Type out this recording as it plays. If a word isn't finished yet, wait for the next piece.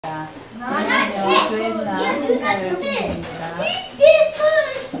조앤나 행사를 진행합니다.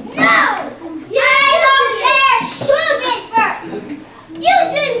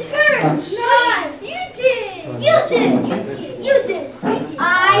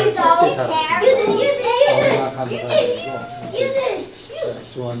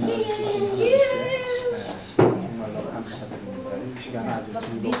 정말로 감사드립니다. 이 시간 아주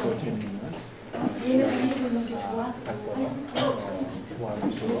즐겁고 재밌는 닭보러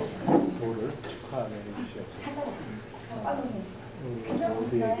도와주시고 도를 축하하게 해주시옵소서.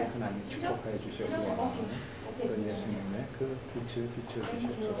 모두에게 하나님 축복해 주시옵소서. 예수님의 그 빛을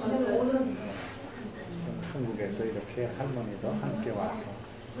비춰주시옵소서. 한국에서 이렇게 할머니도 함께 와서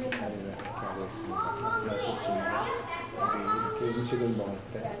자리를 함께 하고 있습니다. 좋습니다. 우리 이렇게 음식을 먹을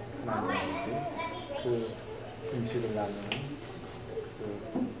때 하나님께 그 음식을 나누는 그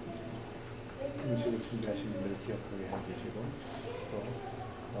음식을 준비하신 분들 기억하게 해주시고 또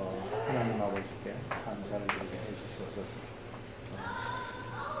하나님 아버지께 감사를 드리게 해주시옵소서.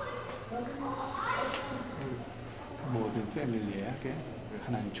 모든 패밀리에게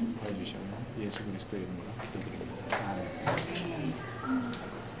하나님 축복해 주시며 예수 그리스도 이름으로 기도드립니다. 아멘.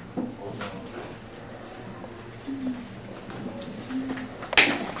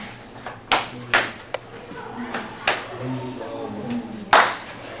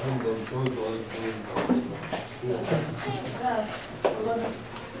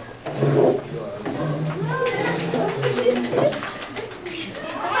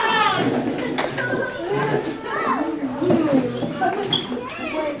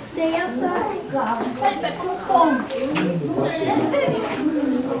 Stay outside.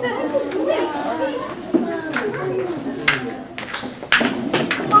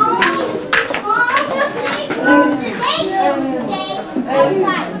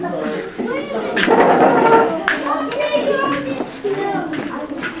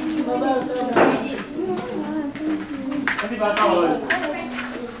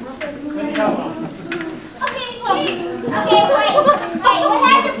 Okay, wait. We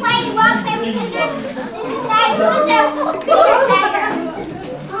have to play rock, paper, scissors. Decide who's the bigger tiger.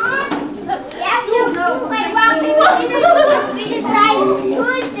 We have to play rock, paper, scissors. We decide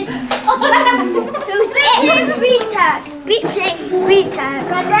who's it. Freeze tag. Freeze tag.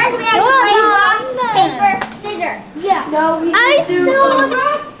 But first we have to play rock, paper, scissors. Yeah. No, we I do still.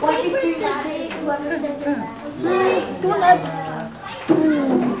 what if you got it? Whoever says it back.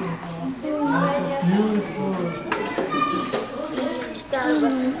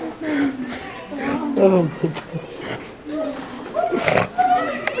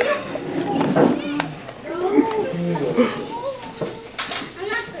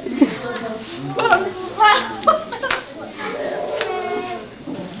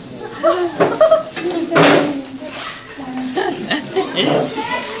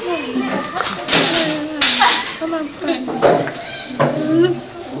 Come on, friend.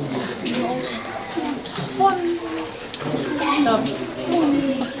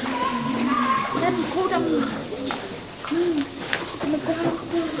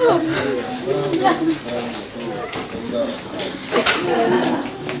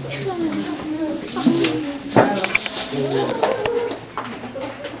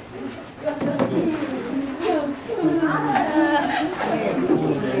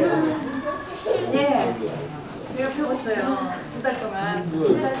 네, 제가 배웠어요. 2달 동안.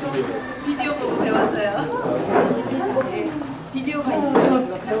 비디오 보고 배웠어요. 네, 비디오가 있어요.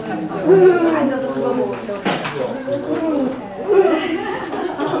 그거 배우는 비디오. 앉아서 그거 보고 배웠어요.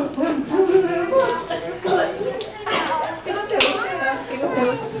 지금 배우세요. 지금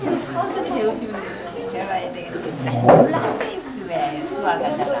배우시면 천천히 배우시면 배워야 되겠는데. 왜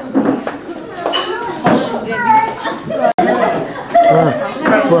수학하다가. 저는 이제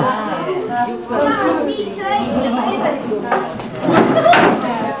미국 수학을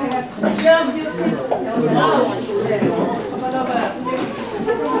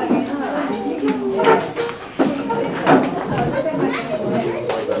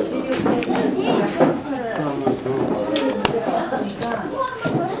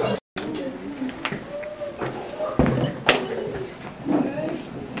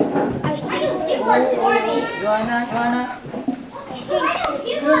요한아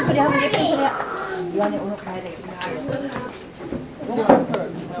그런 소리 하면 예쁜 소리 요한이 오늘 가야 되겠구나.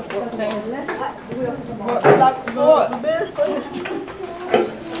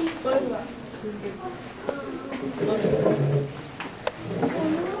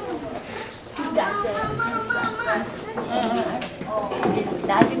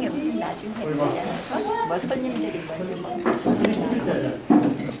 나중에 뭐 손님들이 먼저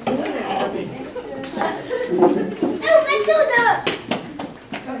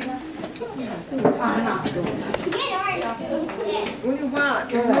What do you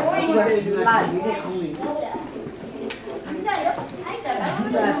want?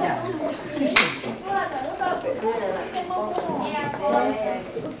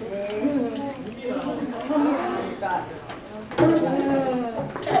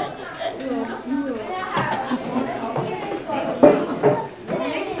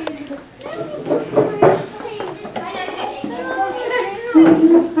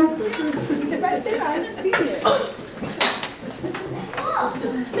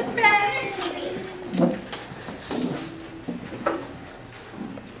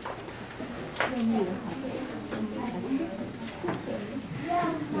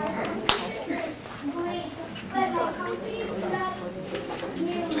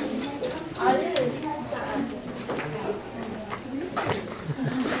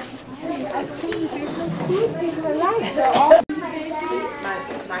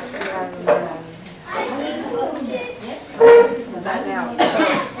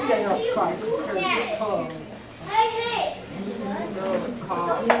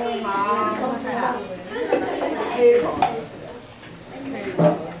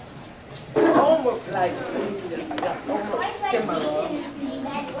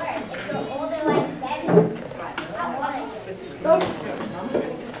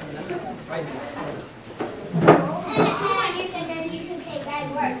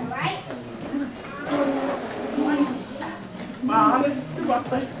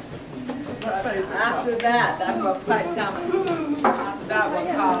 After that, that's what quite common. After that, we'll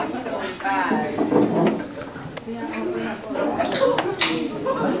call it 25.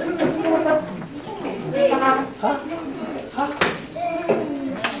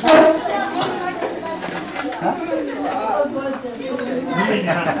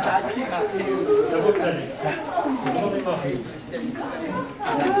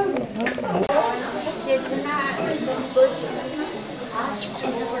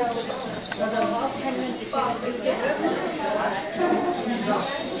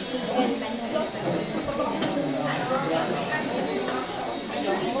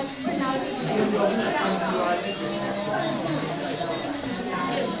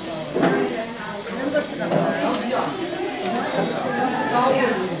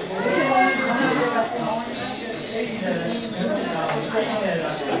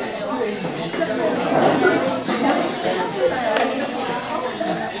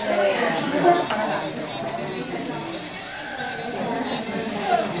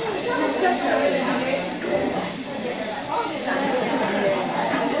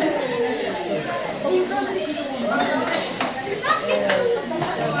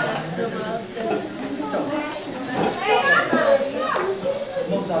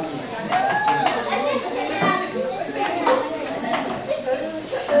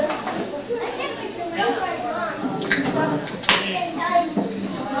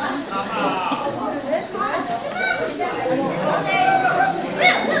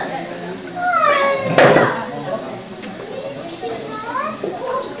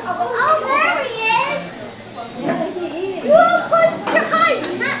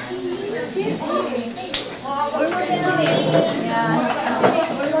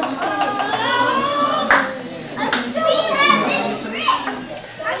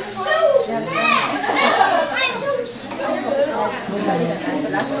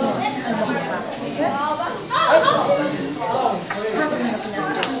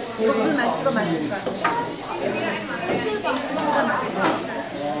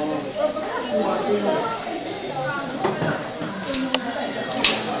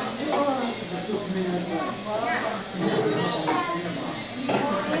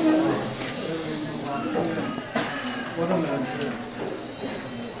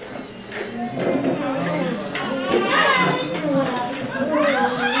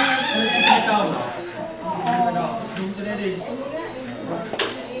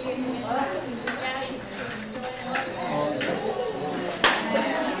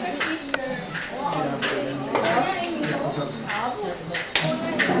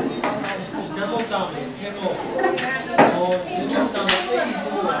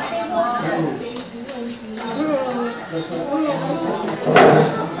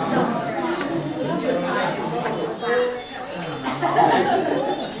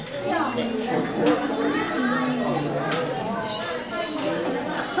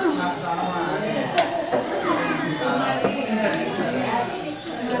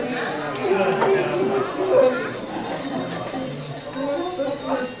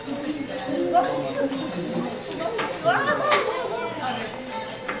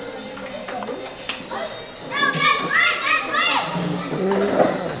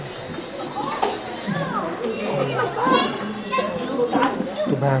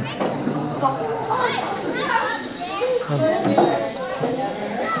 Vâng.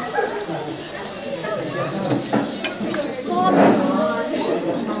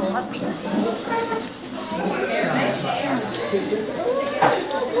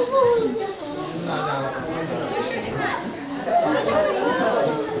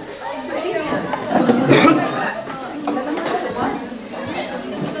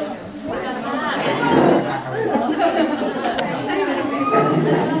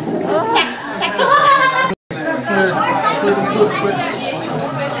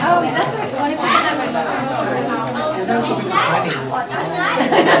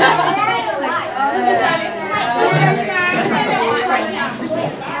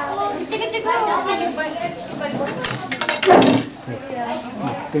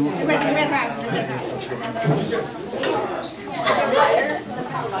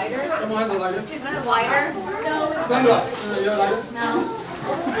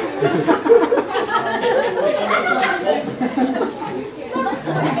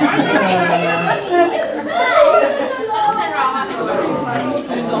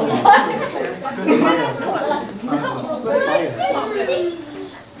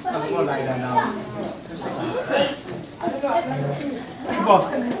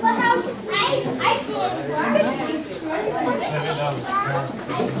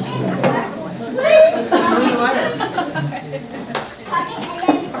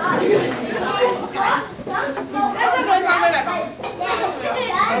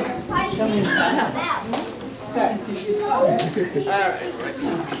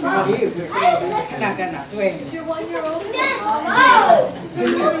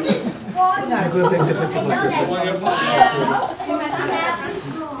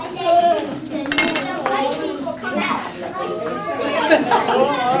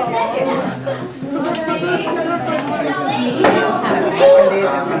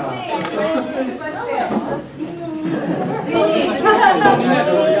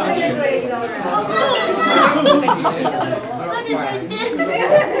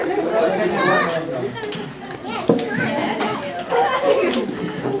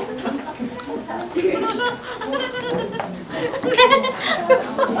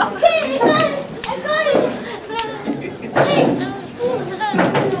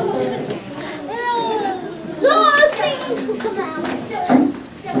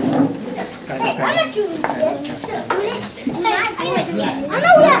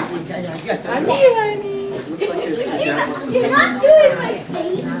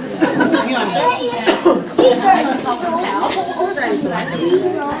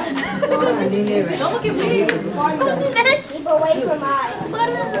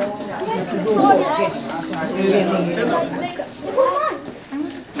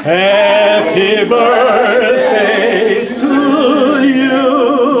 Happy birthday to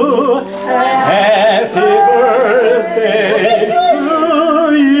you. Happy birthday to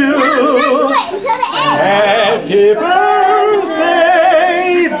you. Happy birthday,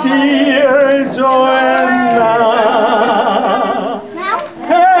 dear Joanna.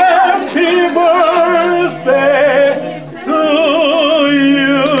 Happy birthday to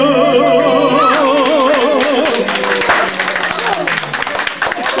you.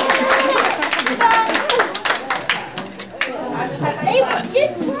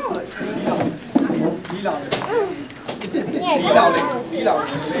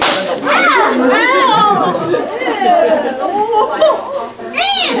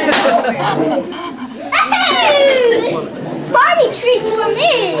 Party treats for me!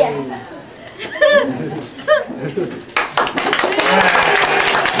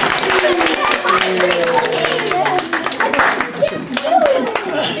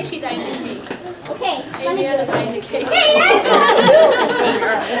 Okay, let me do it. Hey,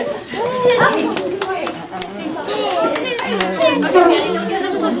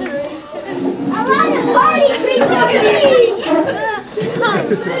 I want a party treat for me!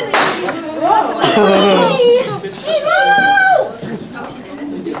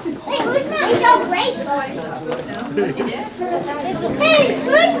 Hey, who's my so great? Hey,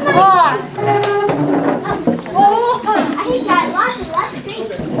 who's my I think got lots of left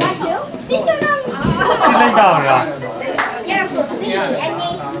treats. Want to? These are not they're for me, and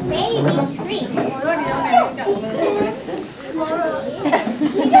they baby treats.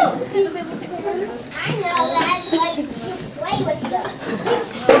 I know that, but you play with them.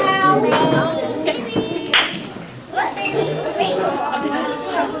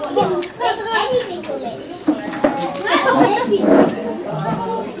 Anything for me.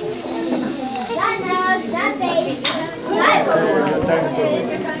 God knows, not baby.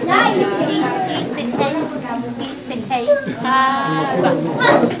 Not you.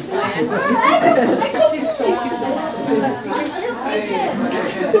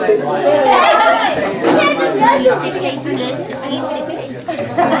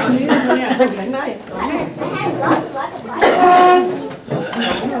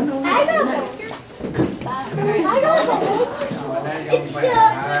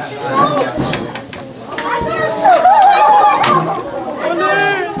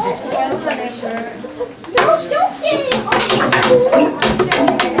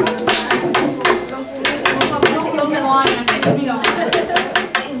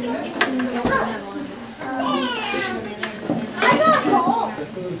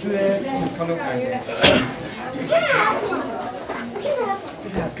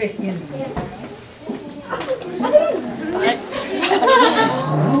 Christian.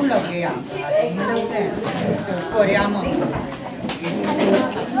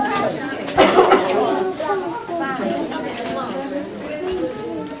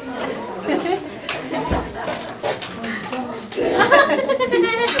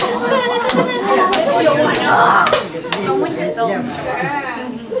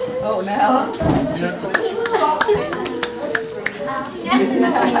 Oh no.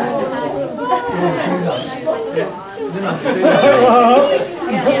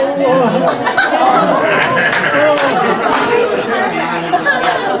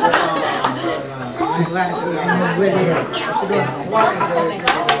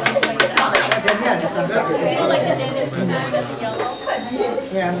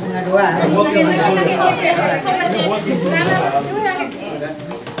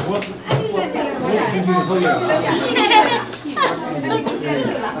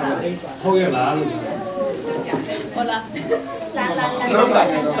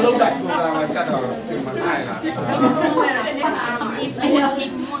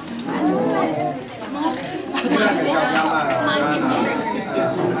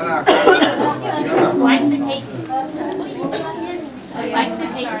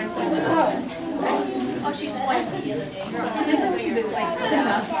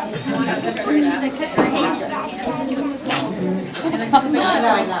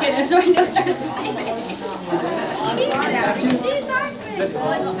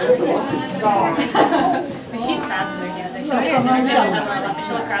 She's faster than the other.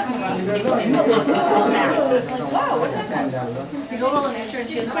 She'll cross the road. Whoa, what is that? She go roll an extra and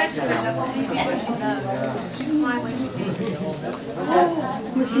she's like, she's my way.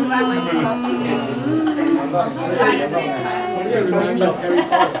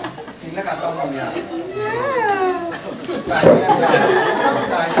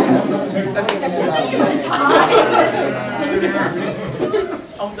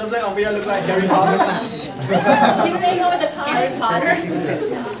 Doesn't Oviya look like Harry Potter? Can they go with the Harry Potter?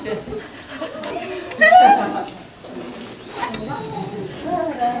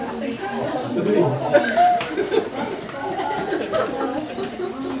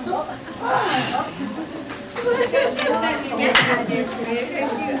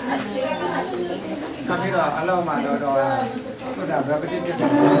 Kami dah, alam mana dah. Tu dah berapa dia di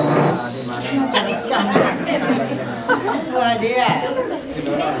mana? Wah dia.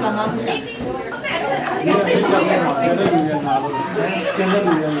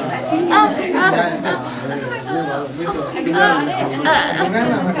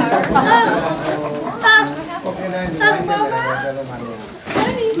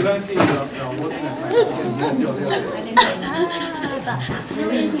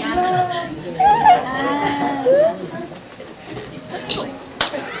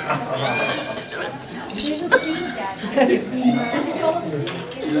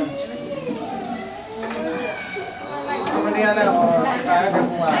 Kemudian saya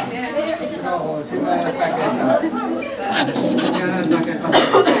semua, semua pakai, kemudian pakai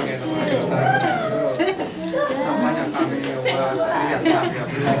namanya kami lihat